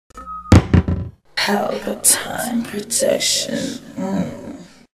Pelpa time protection.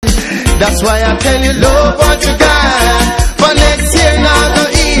 That's why I tell you, love what you got. For next year, not go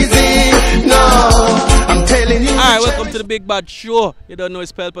easy. No, I'm telling you. Alright, welcome to the Big Bad Show. You don't know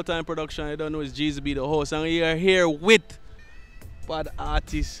it's Pelpa Time Production. You don't know it's GZB the host. And we are here with bad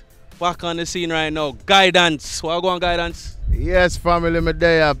artists back on the scene right now. Guidance. What go on, Guidance? Yes, family, me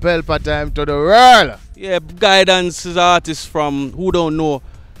there. Pelpa Time to the world. Yeah, Guidance is an artist from, who don't know,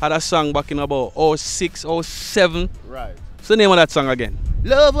 had a song back in about 06, 07. Right. What's the name of that song again?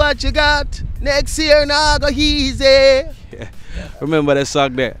 Love what you got. Next year, not go easy. Yeah. Remember that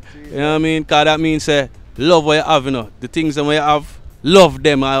song there. You know what I mean? Because that means love what you have, you know. The things that you have, love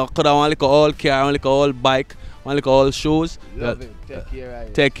them. I could have one like old car, one like old bike, one like old shoes. Love it. Take care of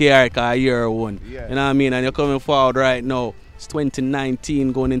it. Take care, because you're one. Yeah. You know what I mean? And you're coming forward right now. It's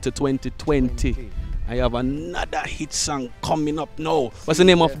 2019 going into 2020. And you have another hit song coming up now. What's the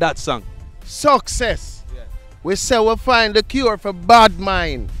name of that song? Success. Yeah. We say we find the cure for bad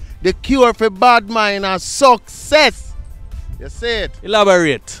mind. The cure for bad mind is success. You see it?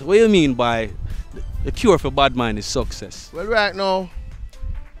 Elaborate. What do you mean by the cure for bad mind is success? Well, right now,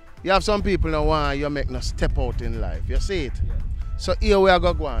 you have some people that want you make no step out in life. You see it? Yeah. So here we are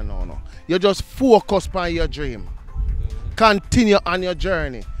going now. No. You just focus on your dream. Continue on your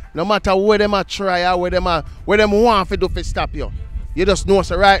journey. No matter where them a try or where them want to do to stop you. You just know,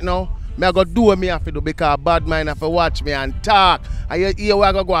 so right now, I go do what I have to do because bad mind have to watch me and talk. And you hear where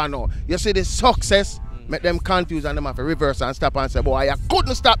I go on now. You see the success, make them confused and them have to reverse and stop and say, boy, I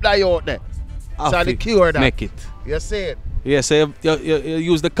couldn't stop that out there. So the cure that. Make it. You see it? Yeah, so you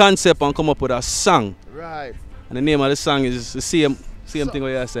use the concept and come up with a song. Right. And the name of the song is the same thing what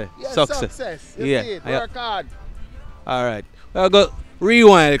you say. Yeah, success. You see it. Work hard. Alright. Well, I got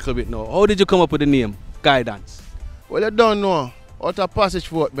rewind a little bit now. How did you come up with the name Guidance? Well, you don't know. Out of passage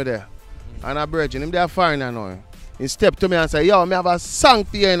fort me there. And a virgin, him there foreigner now. He stepped to me and said, yo, me have a song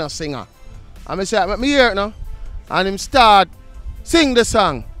for you, you know, singer. And I said, let me hear it now. And him start sing the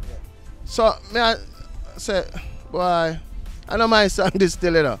song. Yeah. So I said, boy, I know my song this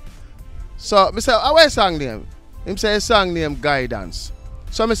still, you know. So I said, what's song name? Him say his song name Guidance.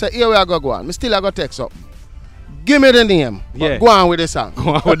 So I said, here we are go on. I still I go text up. Give me the name. But go on with the song.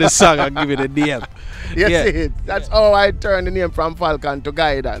 Go on with the song and give me the name. You see it? That's how I turned the name from Falcon to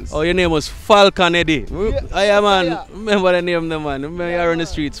Guidance. Oh, your name was Falcon Eddie. Yeah, man. Remember the name, man. Remember you're on the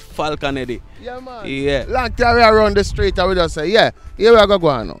streets, Falcon Eddie. Yeah, man. Yeah. Long time we are around the street and we just say, yeah, here we go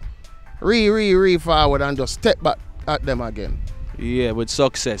on now. Re forward and just step back at them again. Yeah, with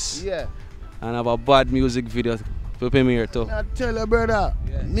success. Yeah. And have a bad music video for premiere too. I tell you, brother,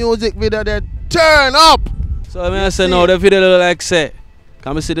 music video they turn up. So I say now the video look like say,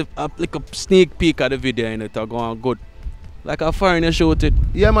 can we see the like a sneak peek at the video and it go on good. Like a foreigner shoot it.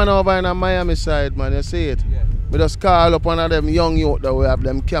 Yeah, man, over in the Miami side, man, you see it? Yeah. We just call up one of them young youth that we have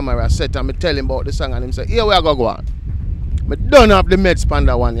them camera set and me tell him about the song and him say, here we are go on. We don't have the meds pan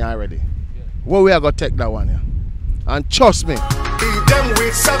that one here already. Yeah. Where we are going to take that one here. And trust me. Beat them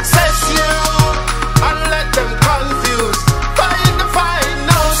with success, you, and let them confused. Find the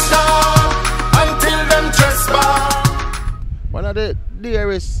final star until them trespass. One of the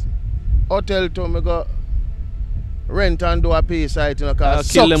dearest hotel to me go rent and do a piece site, you know,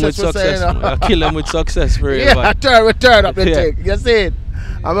 because kill them with success. You know? Kill them with success for real. Yeah, turn up the thing. You see it?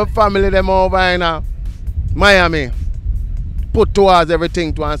 I'm a family them over in Miami. Put towards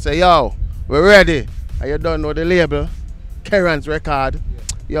everything to and say, yo, we're ready. And you don't know the label, Karen's record.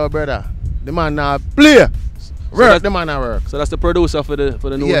 Yo, brother, the man now play. Work, the man now work. So that's the producer for the new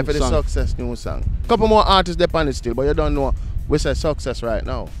song? Yeah, for the success new song. Couple more artists there on it still, but you don't know we say success right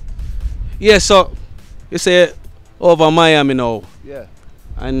now. Yeah, so you say over Miami now. Yeah.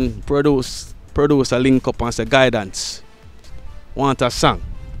 And produce a link up and say Guidance. Want a song.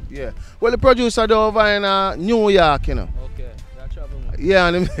 Yeah. Well, the producer there over in New York, you know. Okay. Yeah,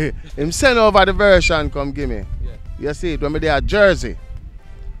 and him send over the version come give me. Yeah. You see it when me there at Jersey.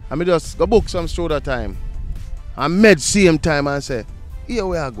 And me just go book some studio time. And med same time and say, here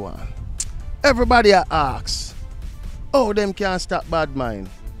we are going. Everybody asks, oh, them can't stop bad mind.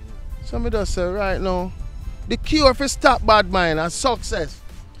 So me just say right now, the cure for stop bad mind and success.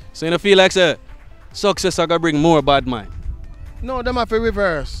 So you don't feel like success are gonna bring more bad mind? No, them have to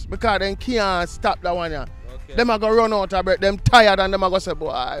reverse because them can't stop that one. Yeah. Okay. Them are gonna run out of breath, them tired and them are gonna say,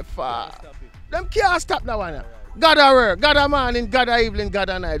 boy, fuck. Them can't stop that one. Yeah. God a work, God a morning, God a evening, God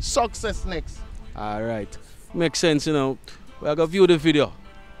a night. Success next. Alright. Makes sense, you know. We are gonna view the video.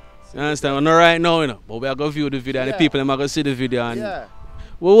 You understand? We're not right now, you know, but we are gonna view the video and the people them are gonna see the video and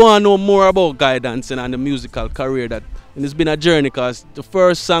we want to know more about Guidance and the musical career that And it's been a journey because the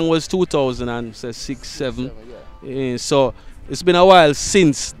first song was 2006, 7. So it's been a while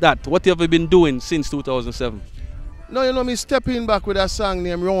since that. What have you been doing since 2007? No, you know me stepping back with a song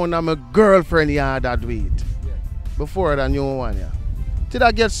named Round and my girlfriend yard that do it. Before the new one, yeah. Till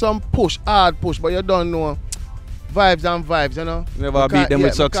I get some push, hard push, but you don't know vibes and vibes, you know. Never beat them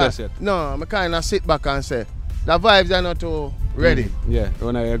with success yet. No, I kind of sit back and say, the vibes are not too ready. Yeah,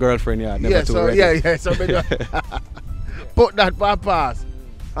 when your girlfriend, yeah, never too ready. Yeah, so put that for a pass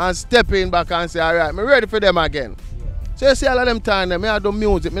and step in back and say, all right, I'm ready for them again. So you see all of them time, me I do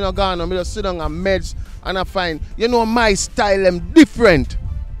music, me no go on, me just sit down and meds and I find, you know, my style them different.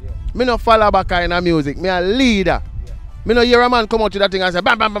 Me no follow back in the music, me a leader. Me no hear a man come out to that thing and say,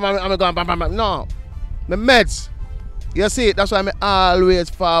 bam, bam, bam, bam, I'm going bam, bam, bam. No, me meds. You see it, that's why I always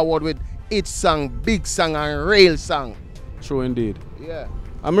forward with each song, big song and real song. True indeed. Yeah.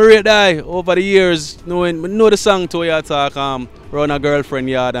 I'm a real guy over the years, know the song to you talk around a girlfriend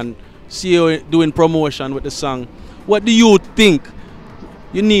yard and see you doing promotion with the song. What do you think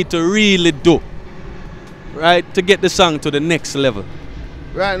you need to really do, right, to get the song to the next level?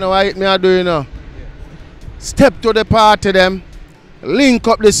 Right now, what me I do, you know? Step to the party them, link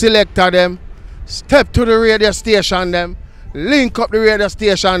up the selector them, step to the radio station them, link up the radio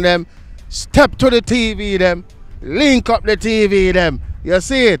station them, step to the TV them, link up the TV them. You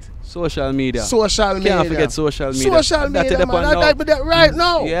see it? Social media. Social media. Can't forget social media. Social media, man. That right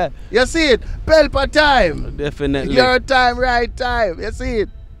now. Yeah. You see it? Pelpa time. Definitely. Your time, right time. You see it?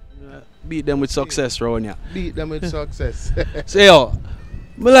 Beat them with success, round here. Beat them with success. So yo,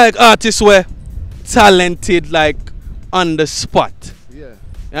 me like artists were talented like on the spot. Yeah.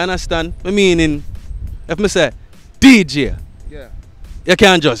 You understand? I meaning, if me say DJ, Yeah. you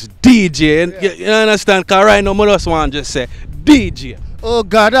can't just DJ. And Yeah. you understand? Because right now, I just want to just say DJ. Oh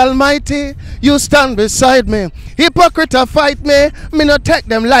God Almighty, you stand beside me. Hypocrite fight me no take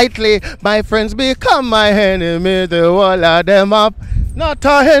them lightly. My friends become my enemy, the whole of them up. Not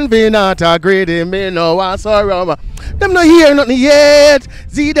a envy, not a greedy, me no want sorrow. Them no hear nothing yet.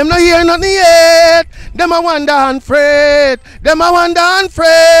 See them no hear nothing yet. Them a wonder and fret. Them a wonder and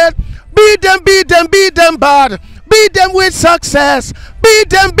fret. Beat them, beat them, beat them bad. Beat them with success. Beat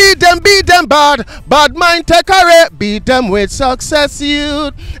them, beat them, beat them bad. Bad mind take a rate. Beat them with success,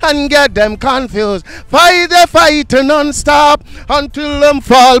 youth, and get them confused. Fight the fight non-stop until them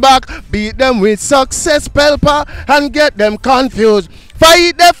fall back. Beat them with success, Pelpa, and get them confused.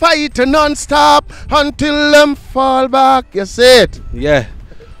 Fight the fight non-stop until them fall back. You see it? Yeah.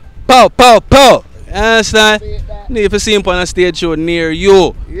 Pow, pow, pow. You understand? Need to see him on a stage show near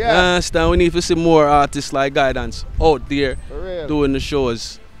you. Yeah. You understand? We need to see more artists like Guidance out there For real. doing the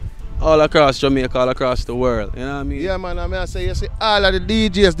shows all across Jamaica, all across the world. You know what I mean? Yeah, man, I mean, I say, you see, all of the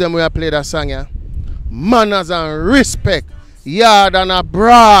DJs them we play that song, yeah? Manners and respect, yard and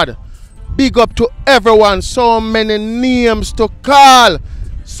abroad. Big up to everyone. So many names to call.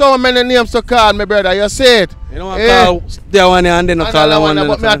 So many names to call, my brother. You see it? You know what call that one and then call that one.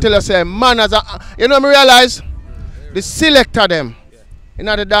 But me I tell you, say, manners are, you know me realize? The selector them in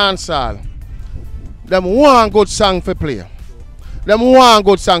the dance hall. Them want good song for play. Them want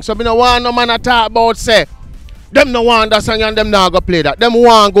good song. So me no want no man to talk about say them no want that song and them not go play that. Them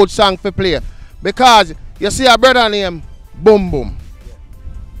want good song for play. Because you see a brother named Boom Boom.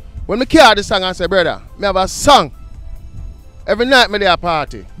 When me hear the song and say, brother, me have a song. Every night me there a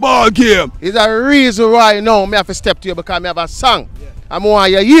party. Ball game. It's a reason why now me have to step to you because me have a song. And I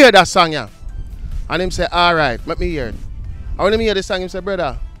want you to hear that song, yeah. And him say, all right, let me hear it. And when him hear the song, him say,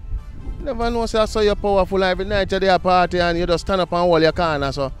 brother, you never know say I saw you powerful every night you're there a party and you just stand up and hold your corner.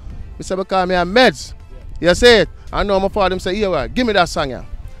 So I say, because me have meds. You see it? I know my father him say, here, well, give me that song, yeah.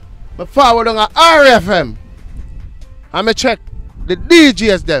 But forward on a RFM. And me check the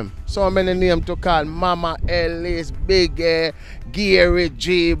DJs them. So many names to call. Mama Ellis, Big Gary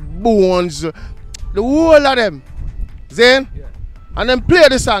G, Bones. The whole of them. Zane? Yeah. And then play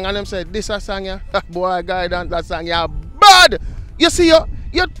the song and them say, this a song, yeah. Boy, Guidance, that song, yeah, bad. You see,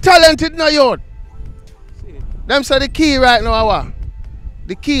 you're talented now, youth. Them say the key right now, what?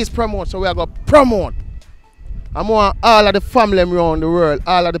 The key is promote, so we are going to promote. I want all of the family around the world,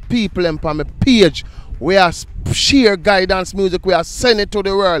 all of the people on my page. We are share Guidance music, we are sending it to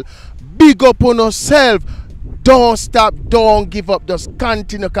the world. Big up on yourself. Don't stop, don't give up, just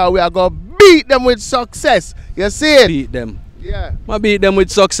continue because we are going to beat them with success. You see it? Beat them. Yeah. I beat them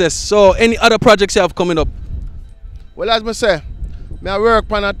with success. So any other projects you have coming up? Well, as I say, I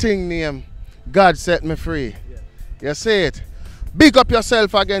work on a thing named God Set Me Free. Yeah. You see it? Big up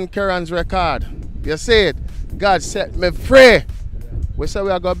yourself again, Karan's record. You see it? God Set Me Free. We say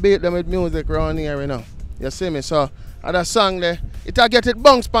we are going to beat them with music around here, you know. You see me? So And the song there, it'll get it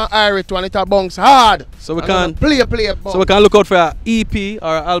bounce pan irie too and it'll bounce hard. So we And can play bounce. So we can look out for an EP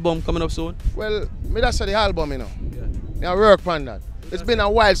or an album coming up soon. Well, me that's the album, you know. Me I work on that. It's been a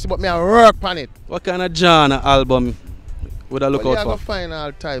while, but me I work on it. What kind of genre album would I look Well, out you for? find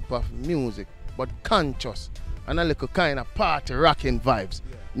all type of music, but conscious and a little kind of party rocking vibes.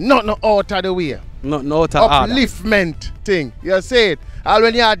 Not no out of the way. Not no out of order. Upliftment thing. You see it? All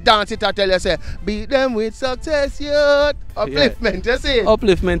when you dance it, I tell you, say, beat them with success, youth. Upliftment, you see it?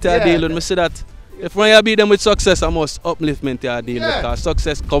 Upliftment I deal with. Me see that. If when you beat them with success, I must upliftment I deal with. Because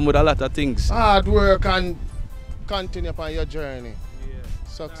success come with a lot of things. Hard work and continue upon your journey.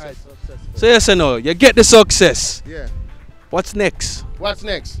 Success. So yes or no, you get the success. Yeah. What's next? What's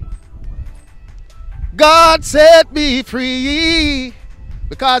next? God set me free,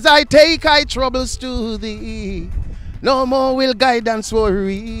 because I take my troubles to thee. No more will guidance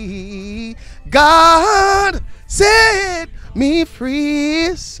worry. God set me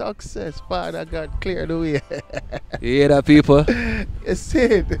free. Success, Father God, clear the way. You hear that, people? You see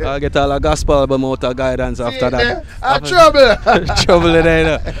it? I'll get all a gospel album out of guidance See after it that. there? Trouble. Trouble in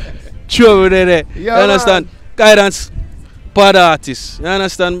there. Trouble in there. Yeah, You understand? man. Guidance for the artist. You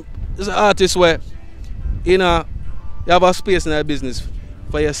understand? It's an artist where, you know, you have a space in that business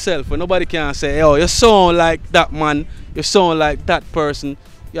for yourself where nobody can say, oh, you sound like that man, you sound like that person.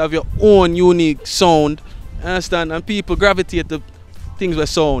 You have your own unique sound. You understand? And people gravitate to things that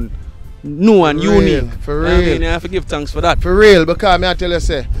sound new and unique. For real. I mean, you have to give thanks for that. For real, because me I tell you,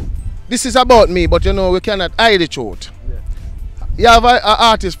 say, this is about me, but you know, we cannot hide the truth. You have an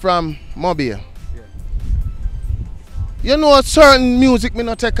artist from Mobile. You know, certain music me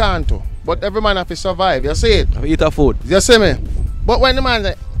not take on to, but every man have to survive. You see it? Eat a food. You see me? But when the man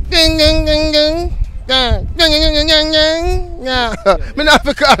say, ding, ding, ding, ding, ding, ding, ding, ding, ding, yeah, me not have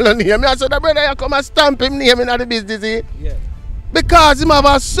to call on him. I said, brother, you come and stamp him name in the business. Eh? Because him have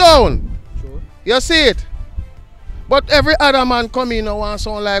a sound. Sure. You see it? But every other man come in and want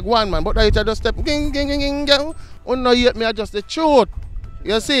sound like one man. But you just step, ding, ding, ding, ding, ding. Oh no, yet me adjust the truth.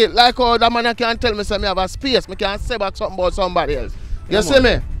 You see it? Like how that man can tell me say me have a space. Me can say back something about somebody else. You see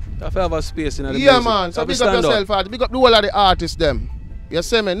me? If you have a space in the Yeah, music, man. So have to big up stand yourself, out. Big up the whole of the artists, them. You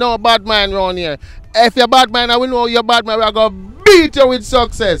see me? No bad man around here. If you're bad man, we know you're bad man. We're going to beat you with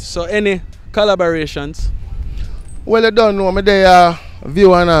success. So any collaborations? Well, you don't know me. They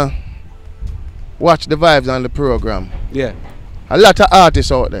view and watch the vibes on the program. Yeah. A lot of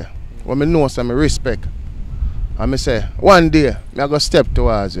artists out there. When I know some respect. And I say, one day, I'm going to step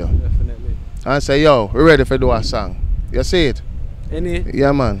towards you. Definitely. And say, yo, we ready for do a song. You see it? Any?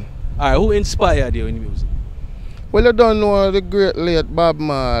 Yeah, man. Alright, who inspired you in music? Well, you don't know the great late Bob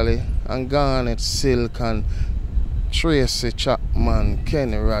Marley and Garnet Silk and Tracy Chapman,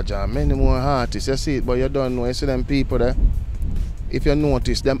 Kenny Roger, many more artists. You see it, but you don't know. You see them people there? If you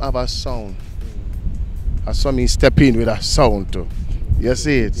notice, them have a sound. And some step in with a sound too. You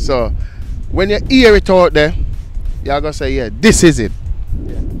see it? So, when you hear it out there, you're going to say, yeah, this is it.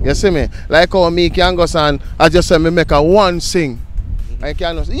 You see me? Like how me can go and I just say me make a one sing. I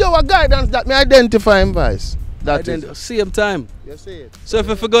can say, yo, a guidance that me identify him voice. That is. Same time. You see it? So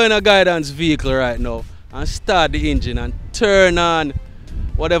if you go in a guidance vehicle right now and start the engine and turn on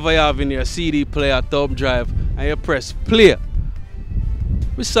whatever you have in your CD player, thumb drive, and you press play,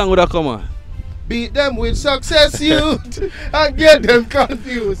 which song would that come on? Beat them with success, youth, and get them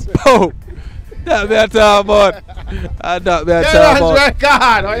confused. Oh, that me a talk about. That me a talk about.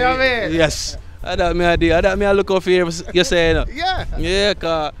 Record, what you mean? Yes. That me a do. That me a look out for you say, you know. Yeah. Yeah,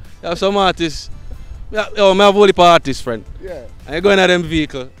 cause you have some artists. Yo, I have only artists, friend. Yeah. And you go in them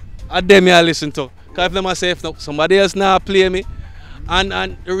vehicle, and them I listen to. Cause if them a say if no, somebody else now play me,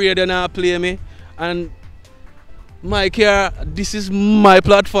 and the radio now play me, and my car, this is my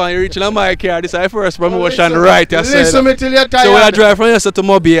platform. You reach in my car, this is my first promotion, right? Listen me till you're tired. So when I drive from here to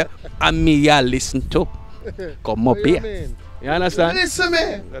Mobile, and me I listen to. Come up here. You understand? Listen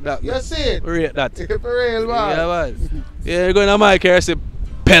me. You see it? Rate that. For real, man. Yeah, man. Yeah, you're going to my car, say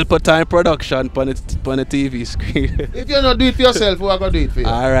Pelpa time production on the TV screen. If you not do it for yourself, who are going to do it for you?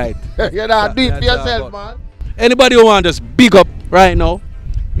 Alright. You not do it for yourself, man. Anybody who want us big up right now?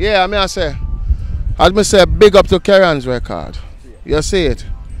 Yeah, I say, as me say, big up to Karan's record. You see it?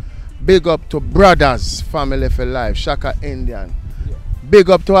 Big up to Brothers Family for Life, Shaka Indian. Big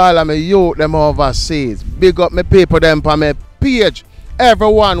up to all of my youth them overseas. Big up my people them on my page.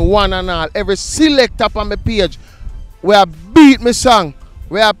 Everyone, one and all, every selector on my page. Where I beat me song,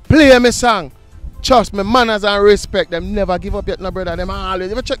 where I play me song. Trust me, manners and respect. Them never give up yet, no brother. Them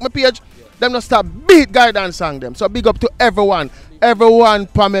always. If you check my page, them not stop beat guidance song them. So big up to everyone. Everyone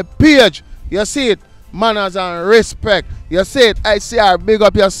on my page. You see it? manners and respect. You see it, ICR, big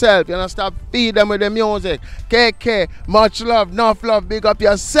up yourself. You know, stop feed them with the music. KK, much love, enough love, big up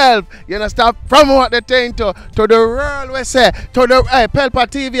yourself. You know, stop promote the thing to the world, we say. To the Pelpa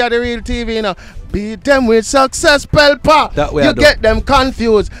TV are the real TV, you know. Beat them with success, Pelpa. That way you get them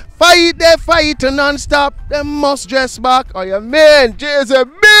confused. Fight, they fight non-stop. Them must dress back. Oh, you mean,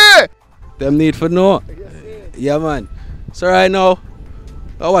 JZB. Them need for know. Yeah, man. So right now,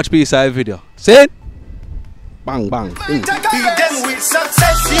 I watch B-side video. See it? Bang, bang. Beat them with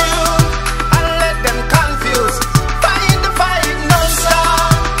success, you, and let them confused. Fight the fight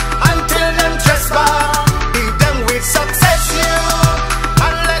non-stop until them trespass. Beat them with success, you,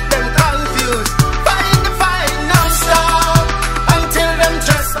 and let them confused. Fight the fight non-stop until them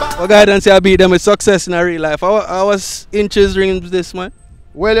trespass. What guy don't say I beat them with success in a real life? I was inches rings this, man.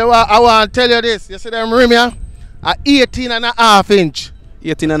 Well, I want to tell you this. You see them rim here? 18.5 inch.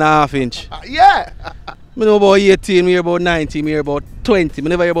 18.5 inch. Yeah. I know about 18, I hear about 19, I hear about 20. I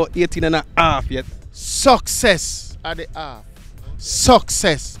never hear about 18.5 yet. Success at the half.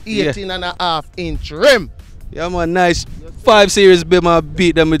 Success. 18.5 inch rim. Yeah, man, nice. 5 series beam, I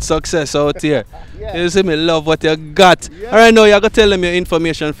beat them with success out here. You see me love what you got. All right, now you got to tell them your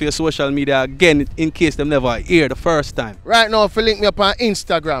information for your social media again in case them never hear the first time. Right now, if you link me up on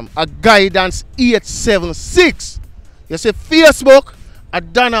Instagram, a guidance 876. You see Facebook, a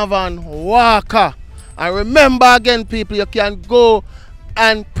Donovan Walker. And remember again, people, you can go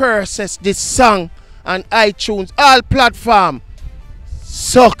and purchase this song on iTunes, all platform.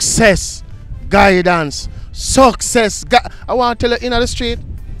 Success guidance. Success. I want to tell you in the street,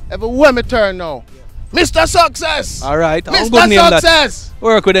 everywhere me turn now. Mr. Success. All right. Mr. Success. That.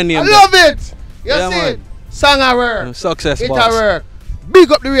 Work with the name. I love it. You see man. it? Song I work. Success, it boss. a work.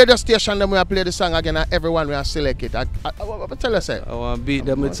 Big up the radio station, then we play the song again and everyone will select it. I tell you, say. I want to beat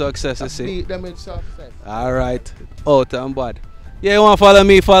them with success, I see. Beat them with success. All right. Out and bad. Yeah, you want to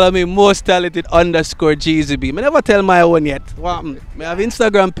follow me, most talented _ GZB. I never tell my own yet. What happened? I have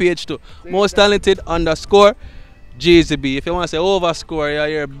Instagram page too. Most talented _ GZB. If you want to say overscore, you're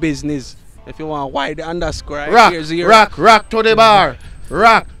your business. If you want wide underscore, rock, here's your rock to the bar.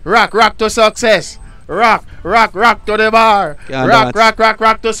 Rock to success. Rock to the bar.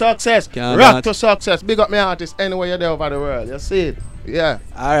 Rock to success. Rock to success. Big up my artists anywhere you're there over the world. You see it? Yeah.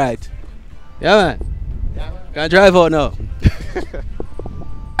 All right. Yeah, man. Can I drive out now? Beat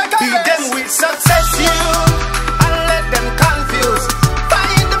them with success, you, and let them confused.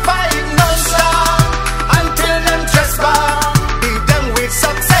 Fight the fight non-stop until them trespass. Beat them with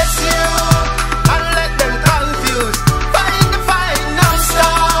success, you, and let them confused. Fight the fight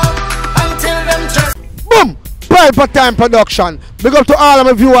non-stop until them trespass. Boom! Pelpa Time Production. Big up to all of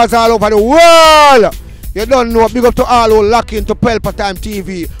my viewers all over the world. You don't know. Big up to all who lock into Pelpa Time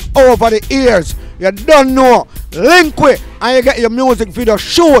TV over the years. You don't know. Link with and you get your music video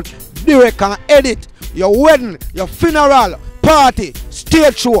shoot, direct and edit, your wedding, your funeral, party,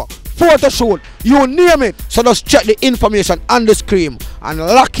 stage show, photo shoot, you name it. So just check the information on the screen and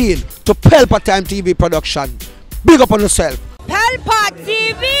lock in to Pelpa Time TV Production. Big up on yourself. Pelpa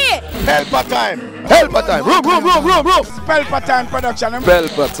TV! Pelpa Time! Pelpa Time! Room! Pelpa Time Production.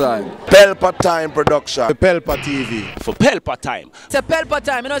 Pelpa Time. Pelpa Time Production. Pelpa TV. For Pelpa Time. It's a Pelpa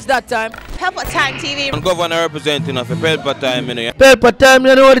Time, you know it's that time. Pelpa Time TV. I'm governor representing of Pelpa Time, you know. Pelpa Time,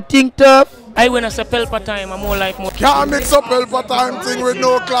 you know what the thing tough? I when I say Pelpa Time, I'm more like more. Can't mix up Pelpa Time thing with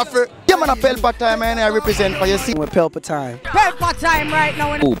no coffee. Yeah, man, a Pelpa Time, and I represent for you. See, With Pelpa Time. Pelpa Time right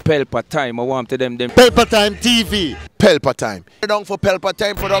now. Oh, Pelpa Time. I want to them. Pelpa Time TV. Pelpa Time. Down for Pelpa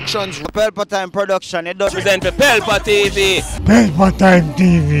Time Productions. Pelpa Time Production. It does Present for Pelpa TV. Pelpa Time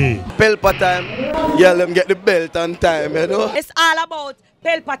TV. Pelpa Time. Yeah, let them get the belt on time, you know. It's all about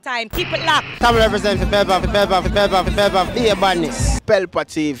Pelpa Time. Keep it locked. Time represent for Pelpa, be a badness. Pelpa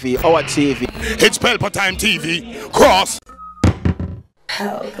TV, our TV. It's Pelpa Time TV. Cross.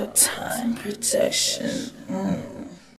 Pelpa Time protection.